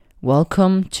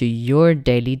Welcome to your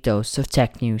daily dose of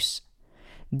tech news.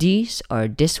 These are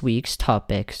this week's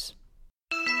topics.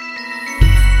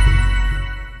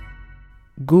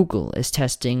 Google is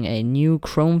testing a new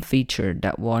Chrome feature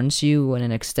that warns you when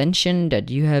an extension that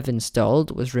you have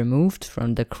installed was removed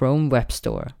from the Chrome Web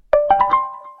Store.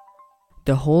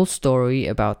 The whole story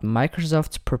about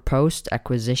Microsoft's proposed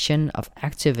acquisition of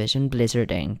Activision Blizzard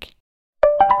Inc.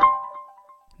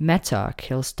 Meta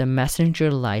kills the Messenger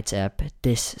Lite app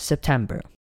this September.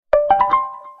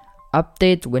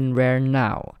 Update WinRAR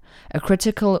now. A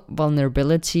critical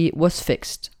vulnerability was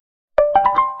fixed.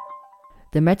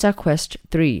 The Meta Quest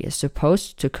 3 is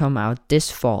supposed to come out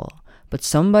this fall, but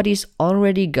somebody's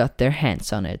already got their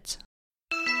hands on it.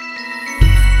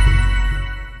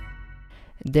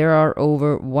 There are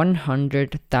over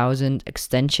 100,000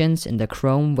 extensions in the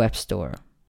Chrome Web Store.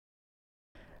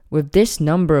 With this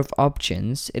number of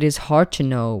options, it is hard to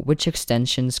know which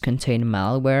extensions contain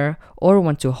malware or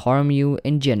want to harm you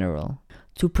in general.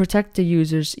 To protect the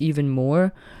users even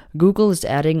more, Google is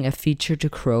adding a feature to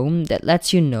Chrome that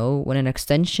lets you know when an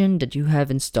extension that you have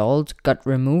installed got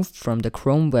removed from the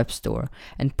Chrome Web Store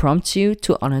and prompts you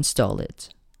to uninstall it.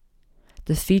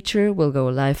 The feature will go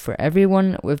live for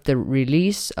everyone with the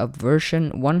release of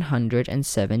version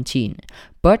 117,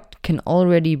 but can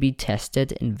already be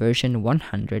tested in version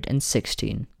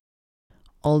 116.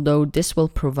 Although this will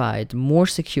provide more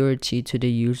security to the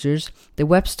users, the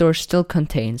web store still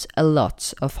contains a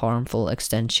lot of harmful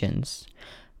extensions.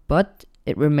 But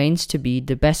it remains to be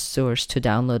the best source to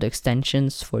download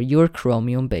extensions for your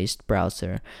Chromium-based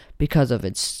browser because of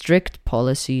its strict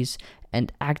policies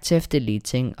and active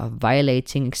deleting of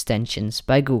violating extensions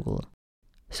by Google.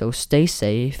 So stay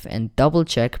safe and double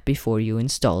check before you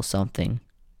install something.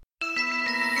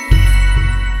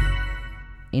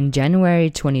 In January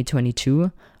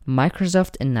 2022,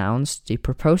 Microsoft announced the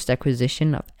proposed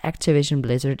acquisition of Activision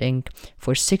Blizzard Inc.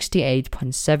 for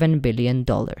 $68.7 billion.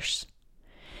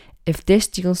 If this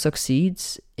deal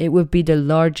succeeds, it would be the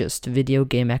largest video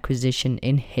game acquisition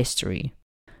in history.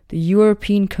 The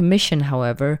European Commission,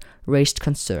 however, raised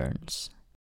concerns.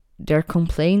 Their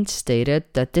complaint stated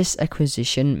that this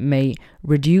acquisition may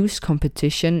reduce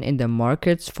competition in the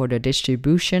markets for the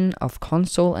distribution of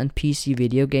console and PC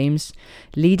video games,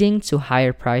 leading to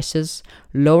higher prices,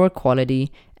 lower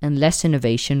quality, and less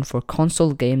innovation for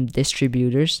console game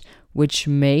distributors, which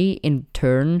may in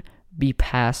turn be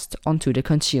passed on to the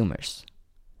consumers.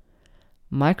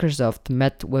 Microsoft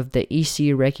met with the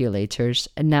EC regulators,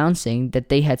 announcing that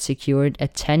they had secured a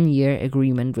 10-year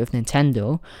agreement with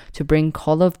Nintendo to bring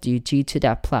Call of Duty to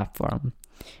that platform,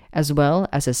 as well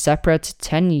as a separate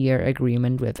 10-year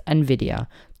agreement with Nvidia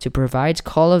to provide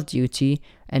Call of Duty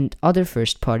and other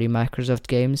first-party Microsoft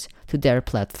games to their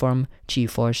platform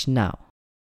GeForce Now.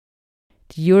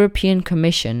 The European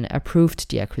Commission approved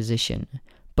the acquisition,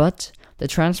 but the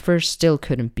transfer still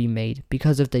couldn't be made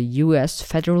because of the US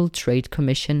Federal Trade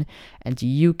Commission and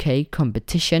the UK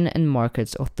Competition and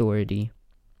Markets Authority.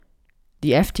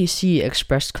 The FTC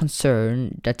expressed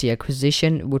concern that the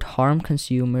acquisition would harm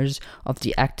consumers of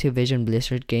the Activision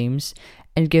Blizzard games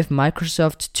and give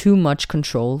Microsoft too much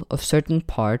control of certain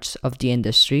parts of the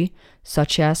industry,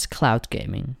 such as cloud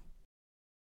gaming.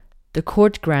 The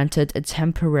court granted a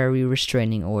temporary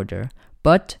restraining order,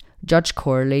 but Judge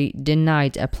Corley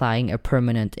denied applying a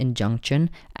permanent injunction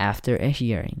after a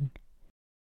hearing.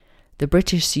 The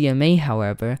British CMA,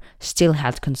 however, still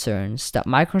had concerns that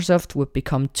Microsoft would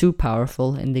become too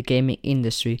powerful in the gaming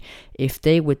industry if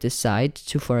they would decide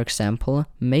to, for example,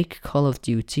 make Call of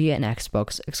Duty an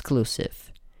Xbox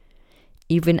exclusive.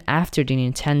 Even after the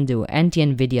Nintendo and the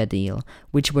Nvidia deal,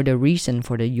 which were the reason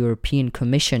for the European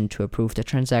Commission to approve the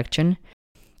transaction,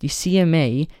 the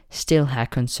CMA still had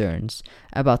concerns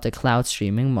about the cloud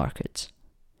streaming market.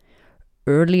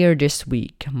 Earlier this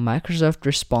week, Microsoft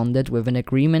responded with an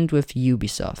agreement with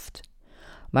Ubisoft.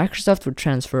 Microsoft would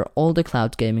transfer all the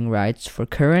cloud gaming rights for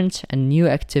current and new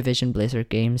Activision Blizzard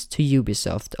games to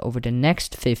Ubisoft over the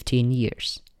next 15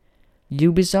 years.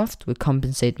 Ubisoft would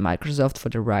compensate Microsoft for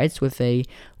the rights with a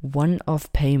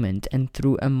one-off payment and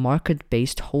through a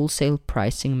market-based wholesale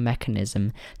pricing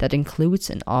mechanism that includes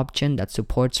an option that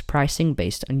supports pricing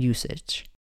based on usage.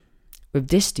 With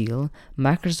this deal,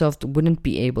 Microsoft wouldn't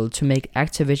be able to make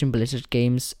Activision Blizzard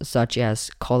games such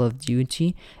as Call of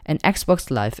Duty an Xbox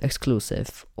Live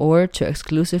exclusive, or to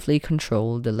exclusively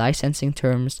control the licensing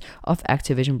terms of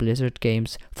Activision Blizzard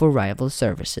games for rival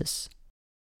services.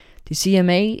 The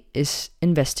CMA is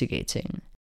investigating.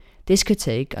 This could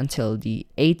take until the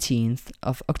 18th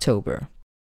of October.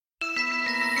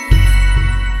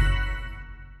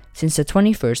 Since the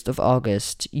 21st of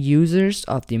August, users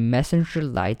of the Messenger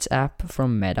Lite app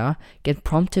from Meta get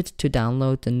prompted to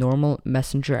download the normal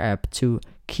Messenger app to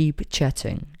keep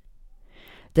chatting.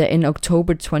 The in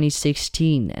October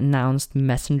 2016 announced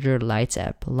Messenger Lite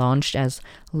app launched as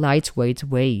lightweight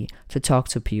way to talk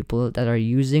to people that are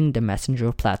using the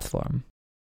Messenger platform.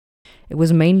 It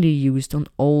was mainly used on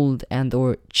old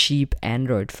and/or cheap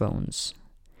Android phones.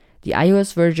 The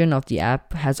iOS version of the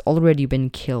app has already been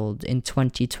killed in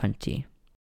 2020.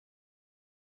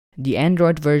 The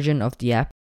Android version of the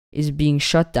app is being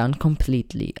shut down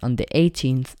completely on the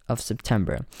 18th of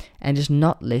September and is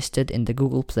not listed in the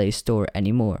Google Play Store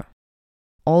anymore.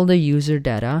 All the user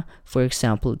data, for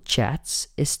example chats,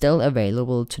 is still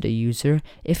available to the user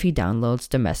if he downloads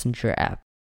the Messenger app.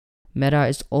 Meta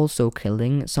is also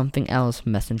killing something else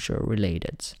Messenger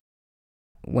related.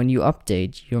 When you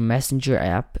update your Messenger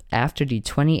app after the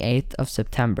 28th of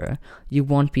September, you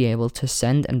won't be able to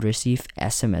send and receive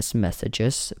SMS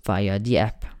messages via the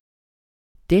app.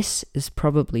 This is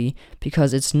probably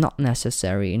because it's not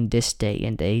necessary in this day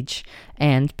and age,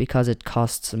 and because it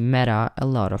costs Meta a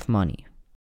lot of money.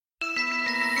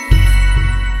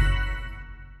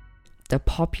 The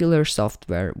popular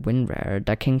software WinRAR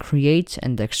that can create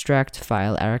and extract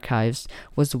file archives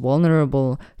was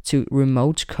vulnerable to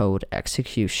remote code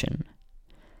execution.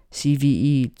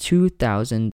 CVE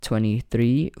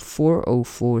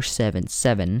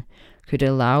 2023-40477 could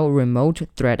allow remote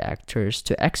threat actors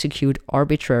to execute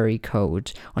arbitrary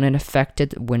code on an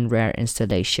affected WinRAR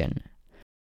installation.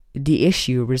 The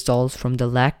issue results from the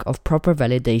lack of proper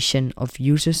validation of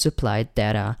user-supplied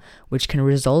data, which can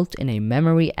result in a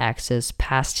memory access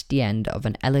past the end of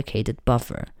an allocated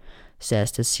buffer,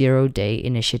 says the Zero Day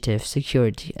Initiative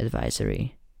Security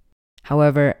Advisory.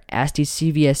 However, as the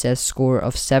CVSS score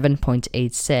of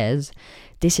 7.8 says,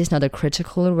 this is not a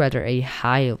critical or rather a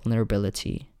high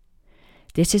vulnerability.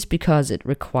 This is because it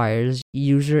requires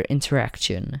user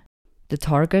interaction. The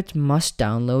target must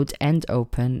download and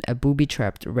open a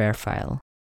booby-trapped RAR file.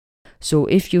 So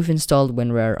if you've installed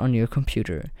WinRAR on your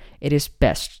computer, it is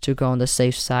best to go on the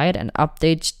safe side and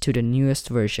update to the newest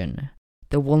version.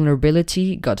 The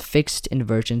vulnerability got fixed in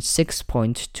version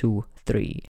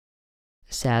 6.23.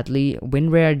 Sadly,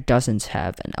 WinRAR doesn't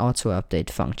have an auto-update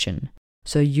function,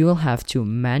 so you'll have to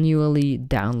manually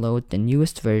download the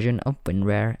newest version of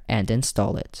WinRAR and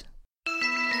install it.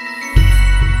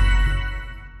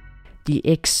 The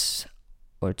X,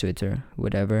 or Twitter,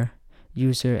 whatever,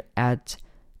 user at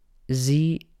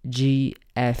ZGFTech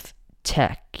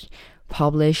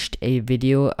published a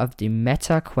video of the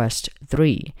Meta Quest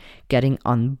 3 getting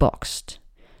unboxed.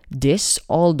 This,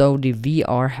 although the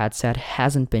VR headset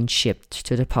hasn't been shipped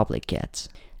to the public yet.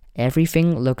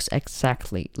 Everything looks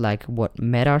exactly like what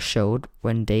Meta showed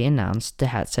when they announced the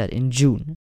headset in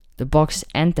June. The box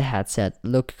and the headset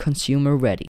look consumer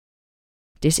ready.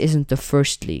 This isn't the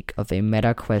first leak of a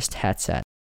Meta Quest headset.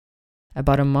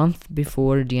 About a month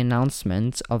before the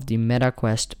announcement of the Meta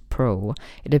Quest Pro,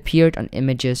 it appeared on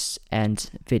images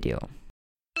and video.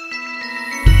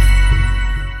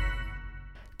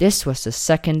 This was the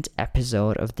second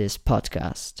episode of this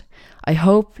podcast. I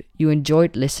hope you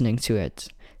enjoyed listening to it.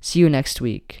 See you next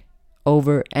week.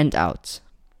 Over and out.